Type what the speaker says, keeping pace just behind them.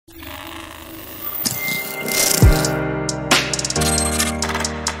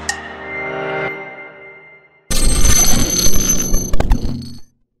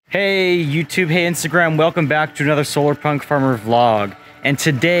Hey YouTube, hey Instagram, welcome back to another Solarpunk farmer vlog. And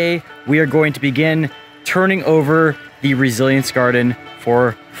today we are going to begin turning over the resilience garden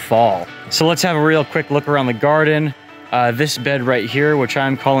for fall. So let's have a real quick look around the garden. This bed right here, which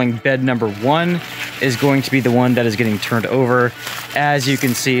I'm calling bed number 1, is going to be the one that is getting turned over. As you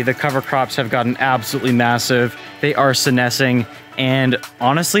can see, the cover crops have gotten absolutely massive. They are senescing, and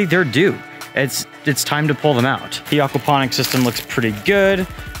honestly, they're due. It's time to pull them out. The aquaponics system looks pretty good.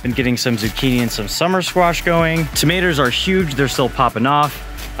 Been getting some zucchini and some summer squash going. Tomatoes are huge, they're still popping off.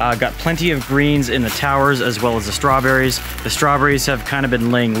 Got plenty of greens in the towers as well as the strawberries. The strawberries have kind of been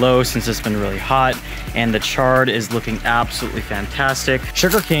laying low since it's been really hot, and the chard is looking absolutely fantastic.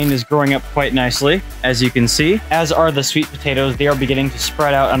 Sugarcane is growing up quite nicely, as you can see, as are the sweet potatoes. They are beginning to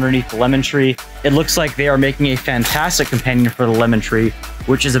spread out underneath the lemon tree. It looks like they are making a fantastic companion for the lemon tree,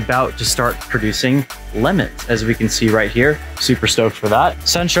 which is about to start producing lemons, as we can see right here. Super stoked for that.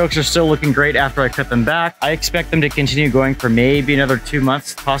 Sunchokes are still looking great after I cut them back. I expect them to continue going for maybe another 2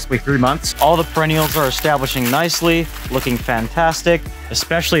 months, possibly 3 months. All the perennials are establishing nicely, looking fantastic,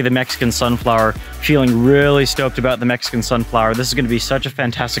 especially the Mexican sunflower. Feeling really stoked about the Mexican sunflower. This is going to be such a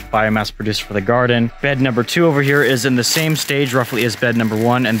fantastic biomass producer for the garden. Bed number 2 over here is in the same stage roughly as bed number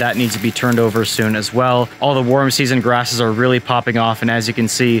 1, and that needs to be turned over soon as well. All the warm season grasses are really popping off, and as you can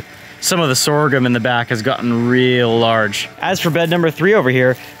see, some of the sorghum in the back has gotten real large. As for bed number 3 over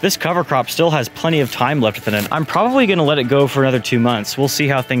here, this cover crop still has plenty of time left within it. I'm probably going to let it go for another 2 months. We'll see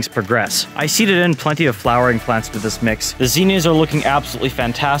how things progress. I seeded in plenty of flowering plants to this mix. The zinnias are looking absolutely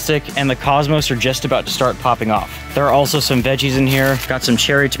fantastic, and the cosmos are just about to start popping off. There are also some veggies in here. Got some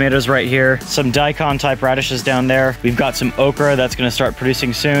cherry tomatoes right here, some daikon type radishes down there. We've got some okra that's going to start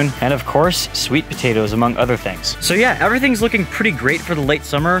producing soon, and of course, sweet potatoes among other things. So yeah, everything's looking pretty great for the late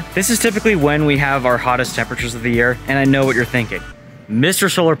summer. This is typically when we have our hottest temperatures of the year, and I know what you're thinking. Mr.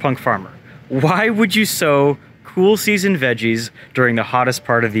 Solarpunk Farmer, why would you sow cool season veggies during the hottest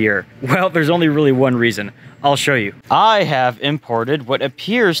part of the year? Well, there's only really one reason. I'll show you. I have imported what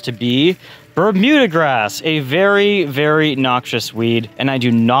appears to be Bermuda grass, a very, very noxious weed, and I do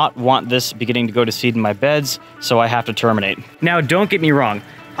not want this beginning to go to seed in my beds, so I have to terminate. Now, don't get me wrong.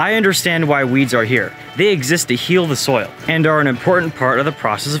 I understand why weeds are here. They exist to heal the soil and are an important part of the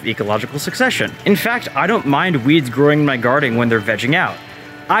process of ecological succession. In fact, I don't mind weeds growing in my garden when they're vegging out.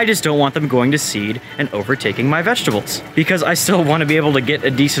 I just don't want them going to seed and overtaking my vegetables, because I still want to be able to get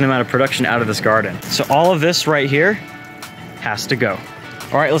a decent amount of production out of this garden. So all of this right here has to go.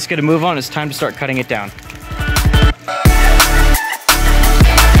 All right, let's get a move on. It's time to start cutting it down.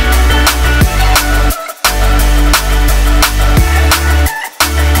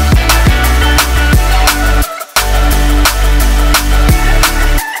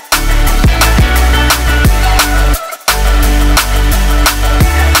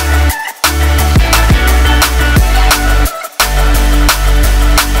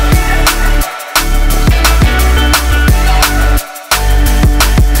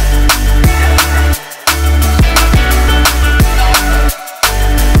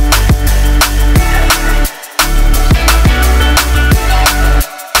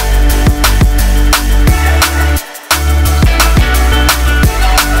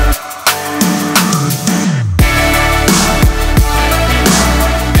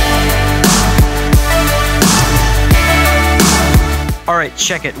 Alright,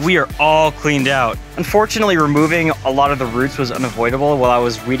 check it. We are all cleaned out. Unfortunately, removing a lot of the roots was unavoidable while I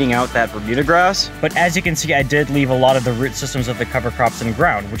was weeding out that Bermuda grass. But as you can see, I did leave a lot of the root systems of the cover crops in the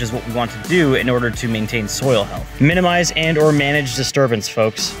ground, which is what we want to do in order to maintain soil health. Minimize and or manage disturbance,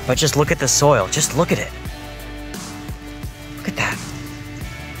 folks. But just look at the soil. Just look at it. Look at that.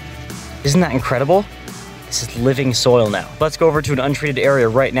 Isn't that incredible? This is living soil now. Let's go over to an untreated area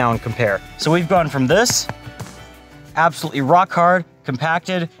right now and compare. So we've gone from this, absolutely rock hard,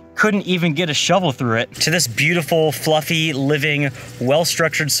 compacted, couldn't even get a shovel through it, to this beautiful, fluffy, living,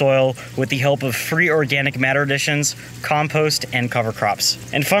 well-structured soil with the help of free organic matter additions, compost, and cover crops.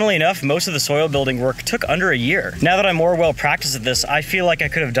 And funnily enough, most of the soil building work took under a year. Now that I'm more well-practiced at this, I feel like I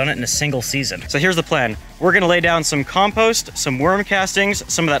could have done it in a single season. So here's the plan. We're gonna lay down some compost, some worm castings,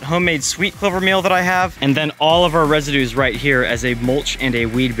 some of that homemade sweet clover meal that I have, and then all of our residues right here as a mulch and a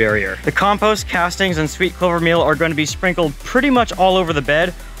weed barrier. The compost, castings, and sweet clover meal are going to be sprinkled pretty much all over the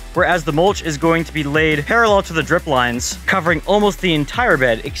bed, whereas the mulch is going to be laid parallel to the drip lines, covering almost the entire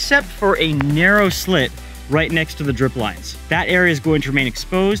bed, except for a narrow slit right next to the drip lines. That area is going to remain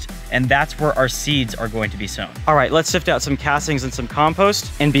exposed, and that's where our seeds are going to be sown. All right, let's sift out some castings and some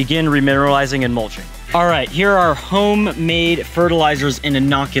compost and begin remineralizing and mulching. All right, here are homemade fertilizers and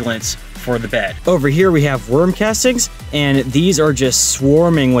inoculants for the bed. Over here we have worm castings and these are just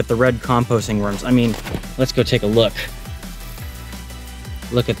swarming with the red composting worms. I mean, let's go take a look.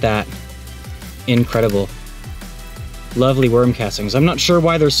 Look at that. Incredible. Lovely worm castings. I'm not sure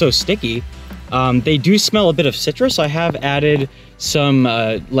why they're so sticky. They do smell a bit of citrus. I have added some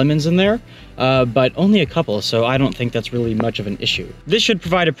lemons in there, but only a couple, so I don't think that's really much of an issue. This should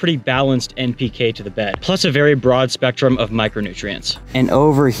provide a pretty balanced NPK to the bed, plus a very broad spectrum of micronutrients. And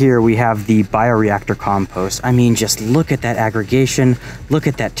over here we have the bioreactor compost. I mean, just look at that aggregation, look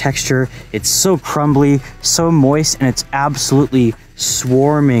at that texture. It's so crumbly, so moist, and it's absolutely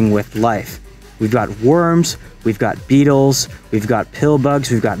swarming with life. We've got worms, we've got beetles, we've got pill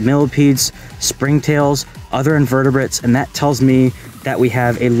bugs, we've got millipedes, springtails, other invertebrates, and that tells me that we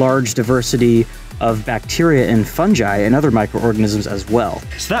have a large diversity of bacteria and fungi and other microorganisms as well.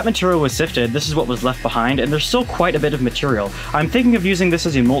 So that material was sifted, this is what was left behind, and there's still quite a bit of material. I'm thinking of using this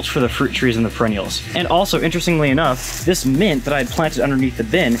as a mulch for the fruit trees and the perennials. And also, interestingly enough, this mint that I had planted underneath the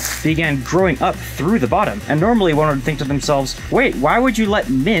bin began growing up through the bottom. And normally one would think to themselves, wait, why would you let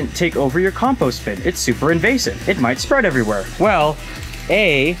mint take over your compost bin? It's super invasive. It might spread everywhere. Well,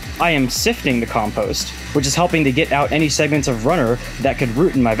 A, I am sifting the compost, which is helping to get out any segments of runner that could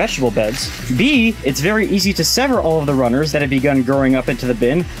root in my vegetable beds. B, it's very easy to sever all of the runners that have begun growing up into the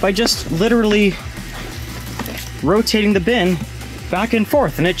bin by just literally rotating the bin back and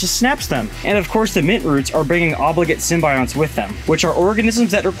forth, and it just snaps them. And of course, the mint roots are bringing obligate symbionts with them, which are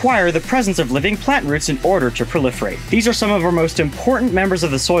organisms that require the presence of living plant roots in order to proliferate. These are some of our most important members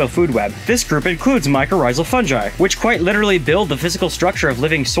of the soil food web. This group includes mycorrhizal fungi, which quite literally build the physical structure of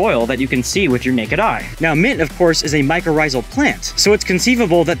living soil that you can see with your naked eye. Now, mint, of course, is a mycorrhizal plant, so it's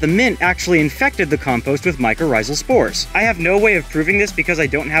conceivable that the mint actually infected the compost with mycorrhizal spores. I have no way of proving this because I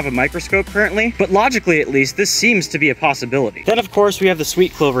don't have a microscope currently, but logically at least, this seems to be a possibility. Then, of course, we have the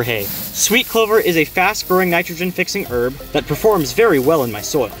sweet clover hay. Sweet clover is a fast-growing nitrogen-fixing herb that performs very well in my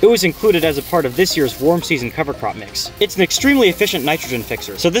soil. It was included as a part of this year's warm season cover crop mix. It's an extremely efficient nitrogen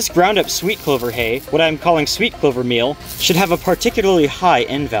fixer, so this ground-up sweet clover hay, what I'm calling sweet clover meal, should have a particularly high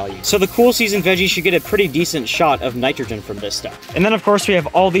N value. So the cool season veggie should get a pretty decent shot of nitrogen from this stuff. And then, of course, we have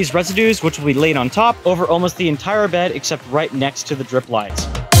all these residues, which will be laid on top over almost the entire bed except right next to the drip lines.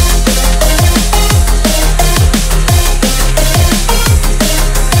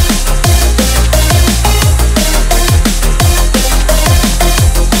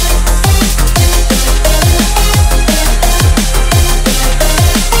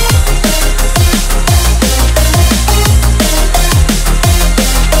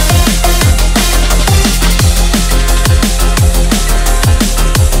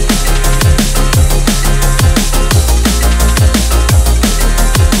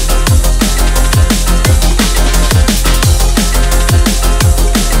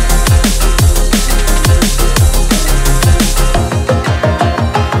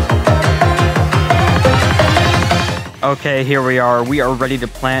 Okay, here we are. We are ready to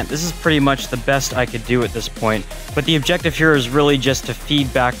plant. This is pretty much the best I could do at this point. But the objective here is really just to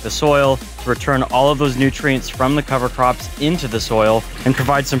feed back the soil, to return all of those nutrients from the cover crops into the soil, and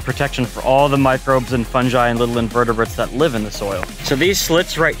provide some protection for all the microbes and fungi and little invertebrates that live in the soil. So these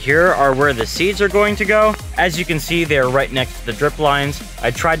slits right here are where the seeds are going to go. As you can see, they are right next to the drip lines.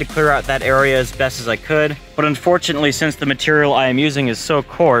 I tried to clear out that area as best as I could, but unfortunately, since the material I am using is so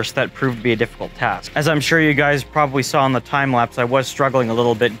coarse, that proved to be a difficult task. As I'm sure you guys probably saw in the time lapse, I was struggling a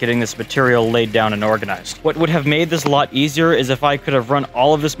little bit getting this material laid down and organized. What would have made this a lot easier is if I could have run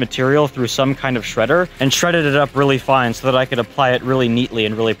all of this material through some kind of shredder and shredded it up really fine so that I could apply it really neatly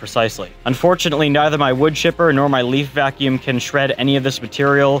and really precisely. Unfortunately, neither my wood chipper nor my leaf vacuum can shred any of this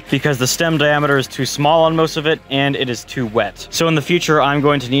material because the stem diameter is too small on most of it and it is too wet. So in the future, I'm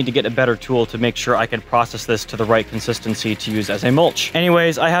going to need to get a better tool to make sure I can process this to the right consistency to use as a mulch.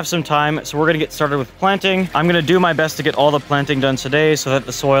 Anyways, I have some time, so we're gonna get started with planting. I'm gonna do my best to get all the planting done today so that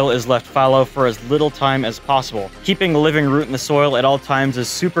the soil is left fallow for as little time as possible. Keeping a living root in the soil at all times is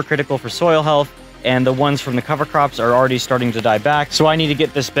super critical for soil health, and the ones from the cover crops are already starting to die back, so I need to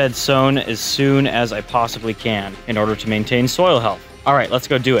get this bed sown as soon as I possibly can in order to maintain soil health. All right, let's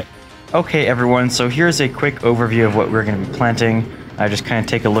go do it. Okay, everyone, so here's a quick overview of what we're gonna be planting. I just kind of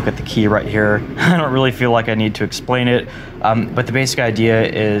take a look at the key right here. I don't really feel like I need to explain it, but the basic idea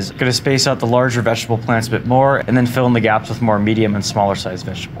is going to space out the larger vegetable plants a bit more and then fill in the gaps with more medium and smaller sized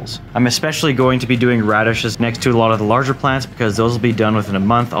vegetables. I'm especially going to be doing radishes next to a lot of the larger plants because those will be done within a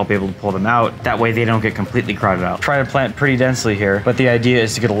month. I'll be able to pull them out. That way they don't get completely crowded out. Try to plant pretty densely here, but the idea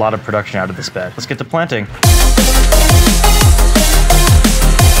is to get a lot of production out of this bed. Let's get to planting.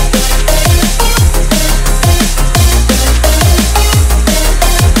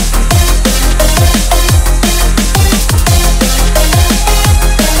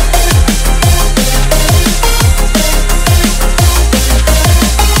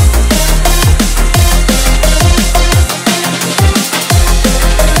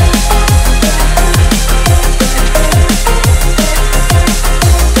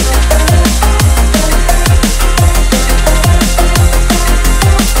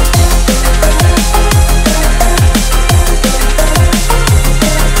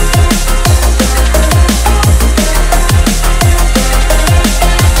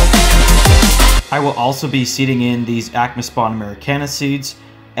 will also be seeding in these Acmaspon americana seeds.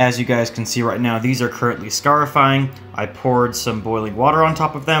 As you guys can see right now, these are currently scarifying. I poured some boiling water on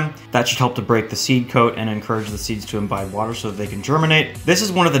top of them. That should help to break the seed coat and encourage the seeds to imbibe water so that they can germinate. This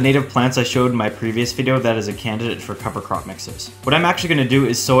is one of the native plants I showed in my previous video that is a candidate for cover crop mixes. What I'm actually going to do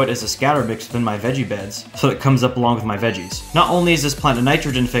is sow it as a scatter mix within my veggie beds so it comes up along with my veggies. Not only is this plant a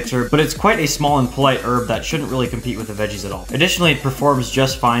nitrogen fixer, but it's quite a small and polite herb that shouldn't really compete with the veggies at all. Additionally, it performs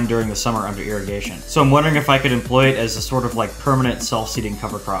just fine during the summer under irrigation. So I'm wondering if I could employ it as a sort of like permanent self-seeding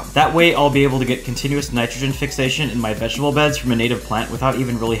cover crop. That way I'll be able to get continuous nitrogen fixation in my vegetable beds from a native plant without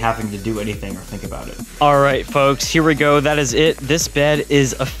even really having to do anything or think about it. All right, folks, here we go. That is it. This bed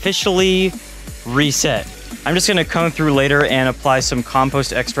is officially reset. I'm just gonna come through later and apply some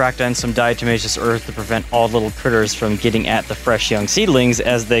compost extract and some diatomaceous earth to prevent all little critters from getting at the fresh young seedlings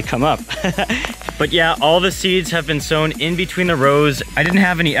as they come up. But yeah, all the seeds have been sown in between the rows. I didn't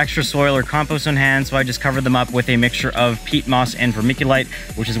have any extra soil or compost on hand, so I just covered them up with a mixture of peat moss and vermiculite,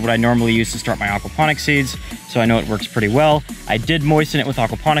 which is what I normally use to start my aquaponic seeds, so I know it works pretty well. I did moisten it with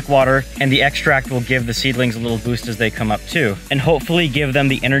aquaponic water, and the extract will give the seedlings a little boost as they come up too, and hopefully give them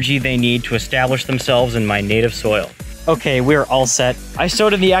the energy they need to establish themselves in my native soil. Okay, we're all set. I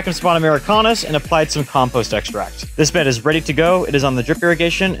sowed in the Acmaspon americanus and applied some compost extract. This bed is ready to go. It is on the drip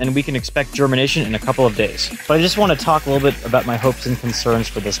irrigation, and we can expect germination in a couple of days. But I just want to talk a little bit about my hopes and concerns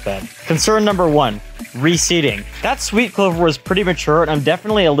for this bed. Concern number one, reseeding. That sweet clover was pretty mature, and I'm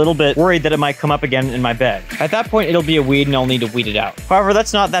definitely a little bit worried that it might come up again in my bed. At that point, it'll be a weed and I'll need to weed it out. However,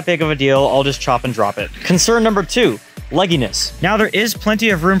 that's not that big of a deal. I'll just chop and drop it. Concern number two, legginess. Now, there is plenty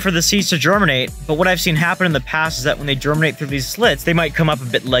of room for the seeds to germinate, but what I've seen happen in the past is that when they germinate through these slits, they might come up a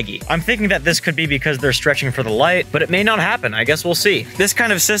bit leggy. I'm thinking that this could be because they're stretching for the light, but it may not happen. I guess we'll see. This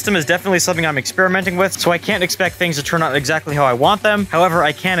kind of system is definitely something I'm experimenting with, so I can't expect things to turn out exactly how I want them. However,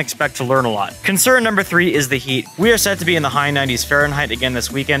 I can expect to learn a lot. Concern number three is the heat. We are set to be in the high 90s Fahrenheit again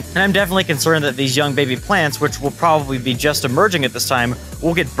this weekend, and I'm definitely concerned that these young baby plants, which will probably be just emerging at this time,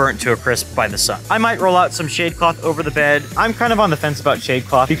 will get burnt to a crisp by the sun. I might roll out some shade cloth over the bed. I'm kind of on the fence about shade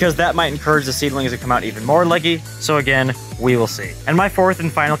cloth because that might encourage the seedlings to come out even more leggy. So again, we will see. And my fourth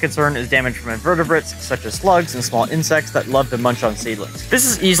and final concern is damage from invertebrates such as slugs and small insects that love to munch on seedlings. This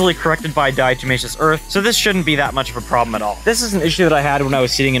is easily corrected by diatomaceous earth, so this shouldn't be that much of a problem at all. This is an issue that I had when I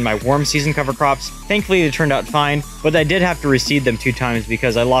was seeding in my warm season cover crops. Thankfully, they turned out fine, but I did have to reseed them 2 times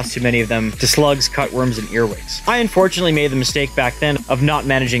because I lost too many of them to slugs, cutworms, and earwigs. I unfortunately made the mistake back then of not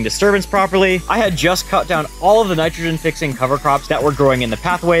managing disturbance properly. I had just cut down all of the nitrogen-fixing cover crops that were growing in the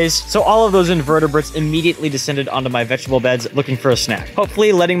pathways, so all of those invertebrates immediately descended onto my vegetable beds looking for a snack.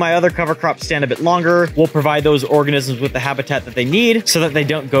 Hopefully, letting my other cover crops stand a bit longer will provide those organisms with the habitat that they need so that they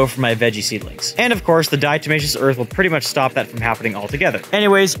don't go for my veggie seedlings. And of course, the diatomaceous earth will pretty much stop that from happening altogether.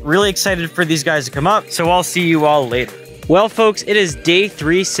 Anyways, really excited for these guys to come up, so I'll see you all later. Well, folks, it is day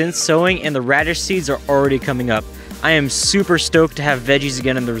 3 since sowing, and the radish seeds are already coming up. I am super stoked to have veggies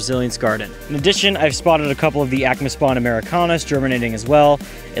again in the resilience garden. In addition, I've spotted a couple of the Acmaspon americanus germinating as well.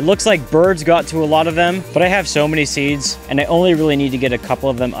 It looks like birds got to a lot of them, but I have so many seeds, and I only really need to get a couple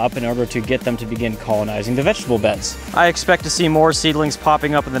of them up in order to get them to begin colonizing the vegetable beds. I expect to see more seedlings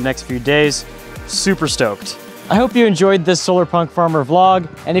popping up in the next few days. Super stoked. I hope you enjoyed this Solarpunk Farmer vlog,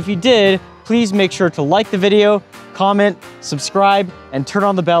 and if you did, please make sure to like the video, comment, subscribe, and turn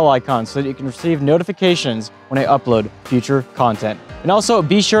on the bell icon so that you can receive notifications when I upload future content. And also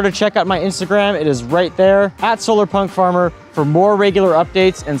be sure to check out my Instagram. It is right there, at Solarpunk Farmer, for more regular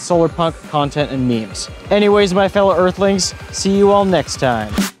updates and Solarpunk content and memes. Anyways, my fellow Earthlings, see you all next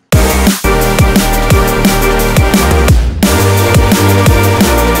time.